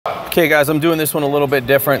Okay guys, I'm doing this one a little bit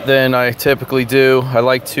different than I typically do. I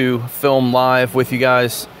like to film live with you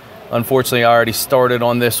guys. Unfortunately, I already started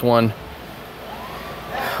on this one.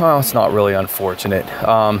 Well, it's not really unfortunate.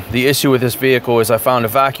 The issue with this vehicle is I found a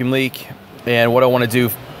vacuum leak, and what I want to do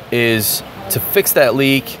is to fix that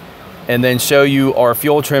leak and then show you our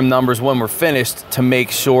fuel trim numbers when we're finished to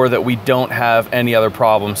make sure that we don't have any other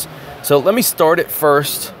problems. So let me start it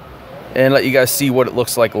first and let you guys see what it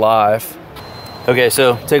looks like live. Okay,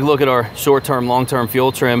 so take a look at our short-term, long-term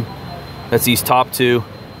fuel trim. That's these top two.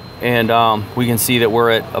 And we can see that we're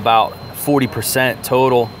at about 40%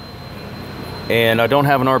 total. And I don't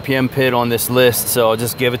have an RPM pit on this list, so I'll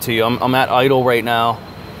just give it to you. I'm at idle right now.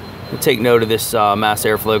 Take note of this mass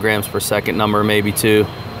airflow grams per second number, maybe too,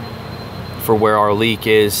 for where our leak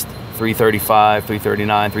is. 335,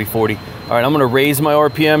 339, 340. All right, I'm gonna raise my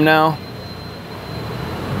RPM now.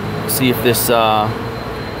 See if this,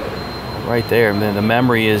 right there, man, the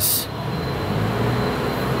memory is,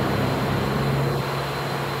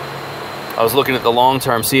 I was looking at the long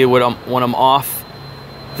term, see when I'm off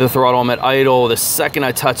the throttle, I'm at idle. The second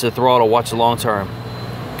I touch the throttle, watch the long term,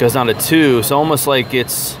 goes down to 2. So almost like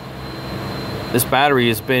it's, this battery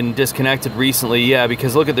has been disconnected recently. Yeah,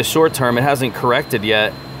 because look at the short term, it hasn't corrected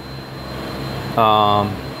yet.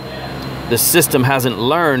 The system hasn't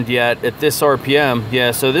learned yet at this RPM.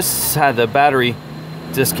 Yeah, so this had the battery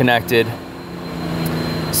disconnected.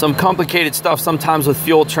 Some complicated stuff sometimes with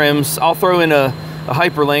fuel trims. I'll throw in a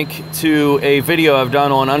hyperlink to a video I've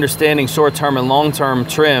done on understanding short-term and long-term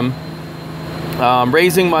trim.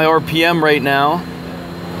 Raising my RPM right now,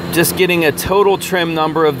 just getting a total trim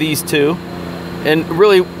number of these two. And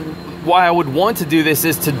really why I would want to do this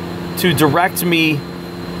is to direct me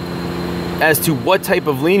as to what type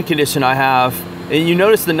of lean condition I have. And you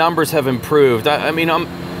notice the numbers have improved. I mean, I'm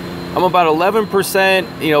about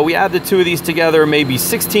 11%, you know, we add the two of these together, maybe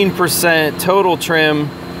 16% total trim.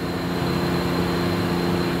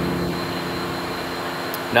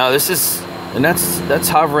 Now this is, and that's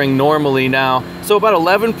hovering normally now. So about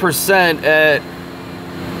 11% at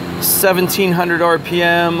 1700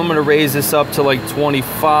 RPM. I'm gonna raise this up to like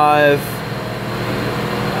 25.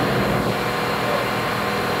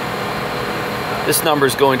 This number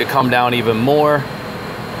is going to come down even more.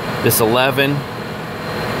 This 11.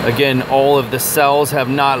 Again, all of the cells have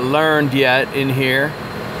not learned yet in here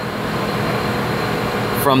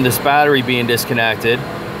from this battery being disconnected.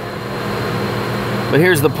 But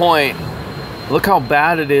here's the point. Look how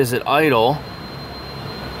bad it is at idle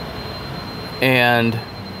and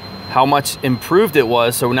how much improved it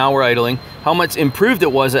was. So now we're idling. How much improved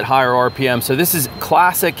it was at higher RPM. So this is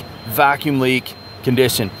classic vacuum leak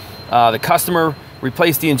condition. The customer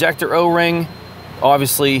replaced the injector O-ring.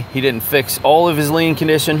 Obviously, he didn't fix all of his lean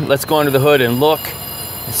condition. Let's go under the hood and look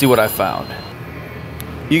and see what I found.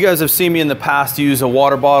 You guys have seen me in the past use a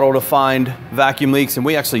water bottle to find vacuum leaks, and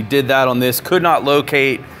we actually did that on this. Could not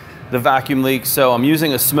locate the vacuum leak, so I'm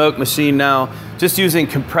using a smoke machine now, just using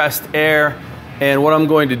compressed air. And what I'm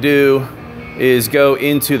going to do is go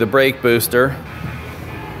into the brake booster.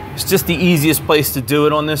 It's just the easiest place to do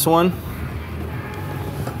it on this one.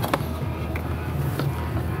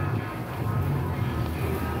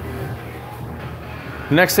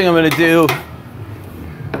 The next thing I'm going to do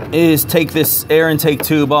is take this air intake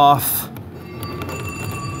tube off.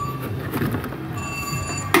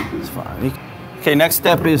 It's fine. Okay, next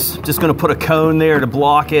step is just going to put a cone there to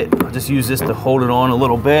block it. I'll just use this to hold it on a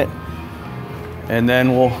little bit. And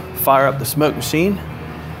then we'll fire up the smoke machine.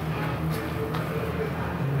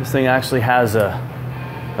 This thing actually has a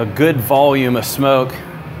good volume of smoke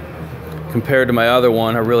compared to my other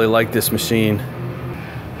one. I really like this machine.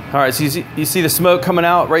 All right, so you see the smoke coming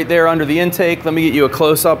out right there under the intake. Let me get you a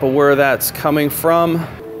close-up of where that's coming from.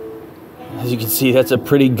 As you can see, that's a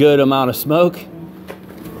pretty good amount of smoke.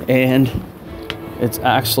 And it's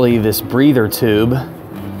actually this breather tube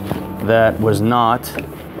that was not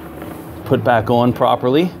put back on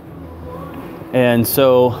properly. And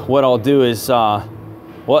so what I'll do is,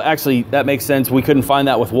 well, actually, that makes sense. We couldn't find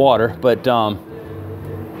that with water, but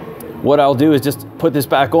what I'll do is just put this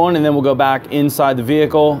back on, and then we'll go back inside the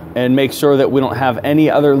vehicle and make sure that we don't have any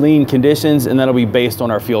other lean conditions, and that'll be based on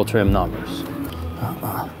our fuel trim numbers.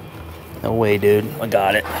 No way, dude. I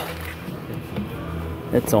got it.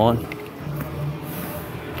 It's on.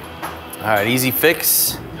 All right, easy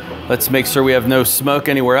fix. Let's make sure we have no smoke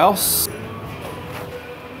anywhere else.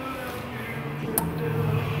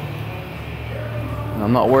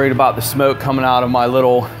 I'm not worried about the smoke coming out of my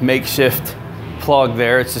little makeshift plug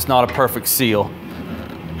there. It's just not a perfect seal.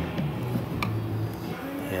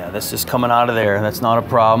 Yeah, that's just coming out of there. That's not a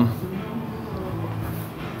problem.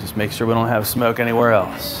 Just make sure we don't have smoke anywhere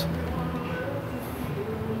else.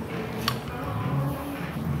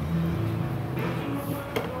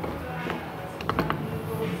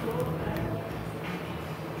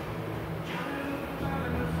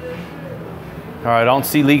 All right, I don't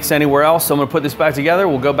see leaks anywhere else, so I'm gonna put this back together.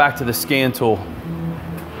 We'll go back to the scan tool.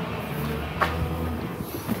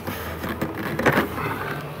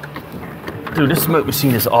 Dude, this smoke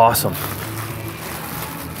machine is awesome.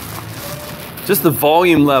 Just the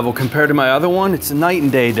volume level compared to my other one, it's a night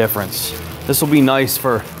and day difference. This will be nice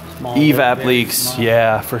for small evap leaks. Small.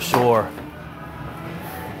 Yeah, for sure.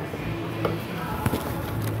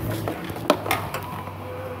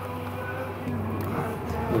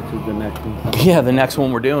 Which is the next one? Yeah, the next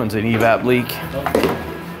one we're doing is an evap leak.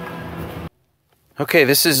 Okay,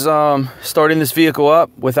 this is starting this vehicle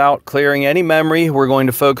up without clearing any memory. We're going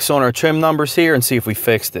to focus on our trim numbers here and see if we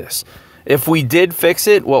fixed this. If we did fix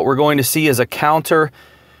it, what we're going to see is a counter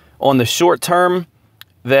on the short term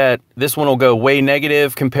that this one will go way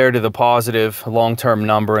negative compared to the positive long-term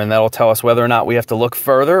number, and that'll tell us whether or not we have to look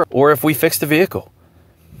further or if we fix the vehicle.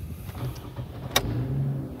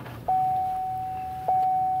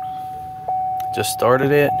 Just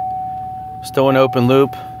started it, still in open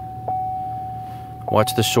loop.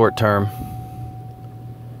 Watch the short term.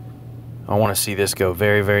 I want to see this go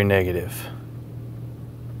very, very negative.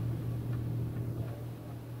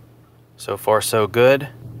 So far, so good.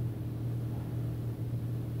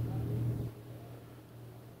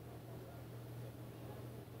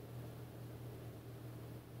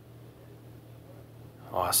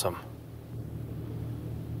 Awesome.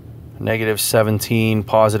 Negative 17,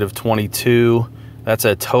 positive 22. That's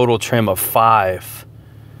a total trim of 5.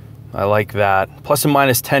 I like that. Plus and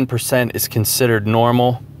minus 10% is considered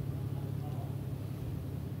normal.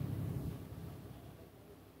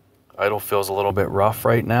 Idle feels a little bit rough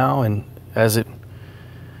right now, and as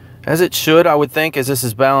it should, I would think, as this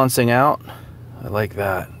is balancing out. I like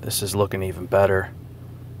that. This is looking even better.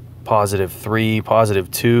 Positive 3, positive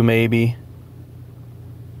 2 maybe.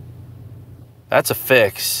 That's a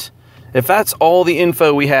fix. If that's all the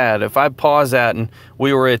info we had, if I pause that and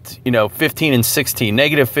we were at, 15 and 16,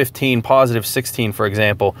 negative 15, positive 16, for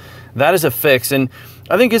example, that is a fix. And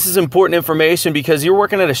I think this is important information because you're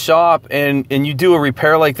working at a shop and you do a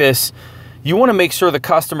repair like this, you want to make sure the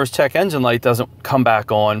customer's check engine light doesn't come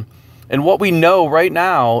back on. And what we know right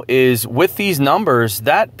now is with these numbers,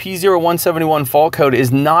 that P0171 fault code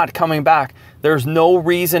is not coming back. There's no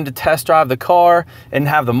reason to test drive the car and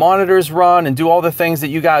have the monitors run and do all the things that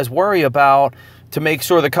you guys worry about to make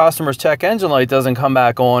sure the customer's check engine light doesn't come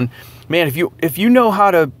back on. Man, if you know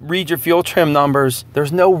how to read your fuel trim numbers,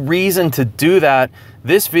 there's no reason to do that.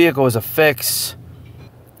 This vehicle is a fix.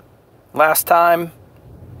 Last time,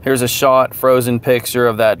 here's a shot, frozen picture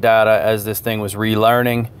of that data as this thing was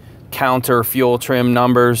relearning. Counter fuel trim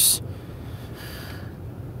numbers.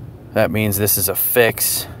 That means this is a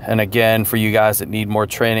fix. And again, for you guys that need more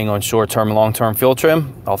training on short-term and long-term fuel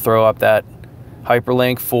trim, I'll throw up that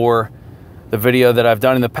hyperlink for the video that I've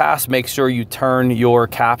done in the past. Make sure you turn your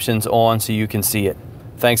captions on so you can see it.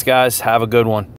 Thanks, guys. Have a good one.